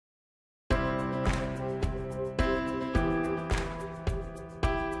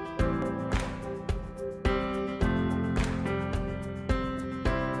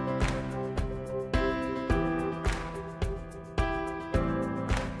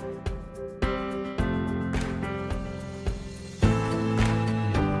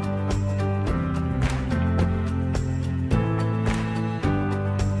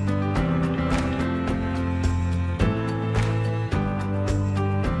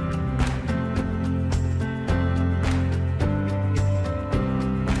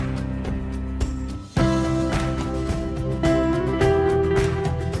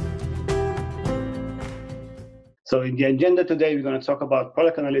So in the agenda today, we're going to talk about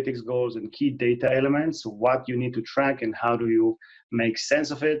product analytics goals and key data elements, what you need to track and how do you make sense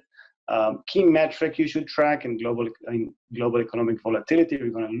of it. Key metric you should track in global economic volatility.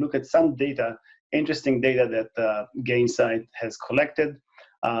 We're going to look at some data, interesting data that Gainsight has collected.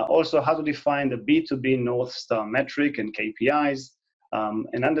 Also, how to define the B2B North Star metric and KPIs,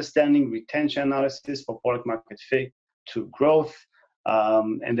 and understanding retention analysis for product market fit to growth,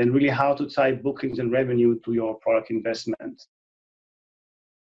 and then really how to tie bookings and revenue to your product investment.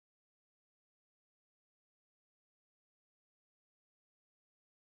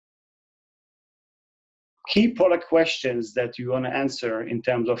 Key product questions that you want to answer in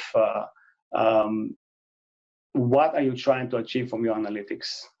terms of what are you trying to achieve from your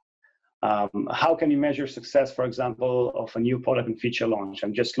analytics? How can you measure success, for example, of a new product and feature launch?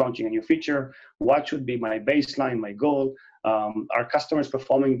 I'm just launching a new feature. What should be my baseline, my goal? Are customers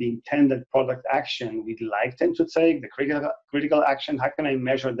performing the intended product action we'd like them to take, the critical action? How can I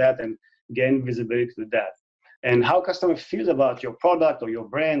measure that and gain visibility to that? And how customer feels about your product or your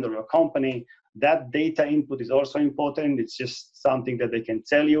brand or your company, that data input is also important. It's just something that they can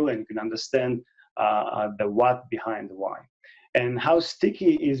tell you and you can understand the what behind the why. And how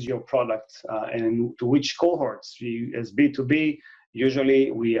sticky is your product and to which cohorts? As B2B,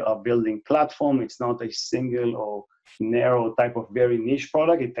 usually we are building platform. It's not a single or narrow type of very niche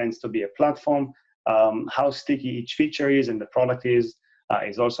product. It tends to be a platform. How sticky each feature is and the product is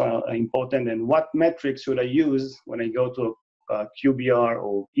also important. And what metrics should I use when I go to a QBR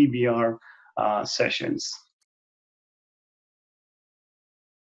or EBR sessions?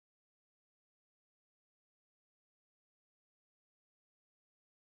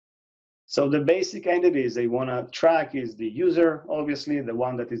 So the basic entities they want to track is the user, obviously, the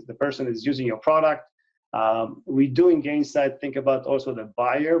one that is the person is using your product. We do in Gainsight think about also the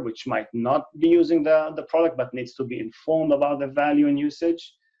buyer, which might not be using the product, but needs to be informed about the value and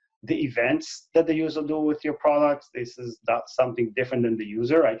usage. The events that the user do with your products, this is not something different than the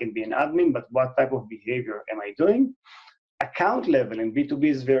user. I can be an admin, but what type of behavior am I doing? Account level in B2B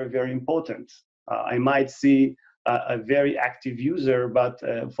is very, very important. I might see a very active user, but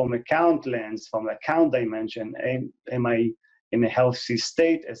from account lens, from account dimension, am I in a healthy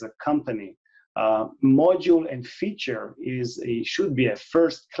state as a company? Module and feature should be a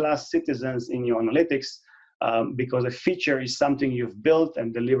first-class citizens in your analytics because a feature is something you've built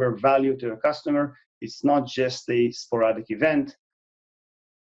and deliver value to your customer. It's not just a sporadic event.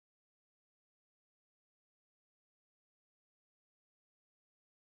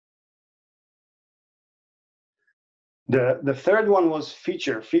 The third one was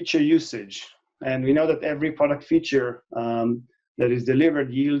feature usage. And we know that every product feature that is delivered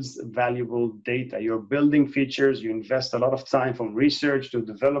yields valuable data. You're building features, you invest a lot of time from research to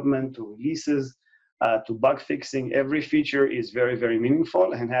development to releases to bug fixing. Every feature is very, very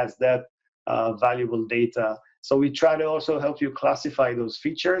meaningful and has that valuable data. So we try to also help you classify those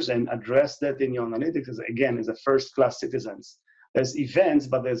features and address that in your analytics, again, as a first-class citizens. There's events,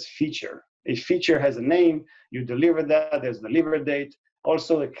 but there's feature. A feature has a name, you deliver that, there's deliver date.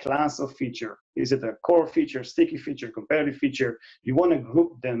 Also a class of feature. Is it a core feature, sticky feature, competitive feature? You want to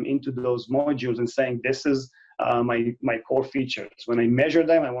group them into those modules and saying, this is my core features. When I measure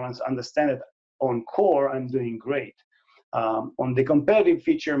them, I want to understand it on core, I'm doing great. On the competitive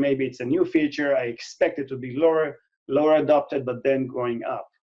feature, maybe it's a new feature. I expect it to be lower adopted, but then growing up.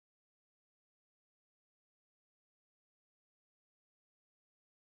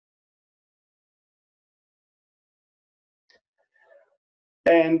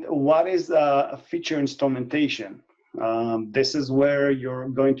 And what is a feature instrumentation? This is where you're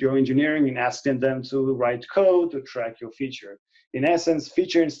going to your engineering and asking them to write code to track your feature. In essence,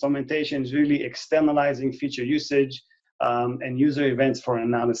 feature instrumentation is really externalizing feature usage and user events for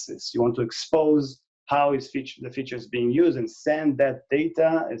analysis. You want to expose how the feature is being used and send that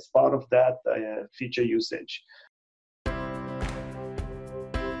data as part of that feature usage.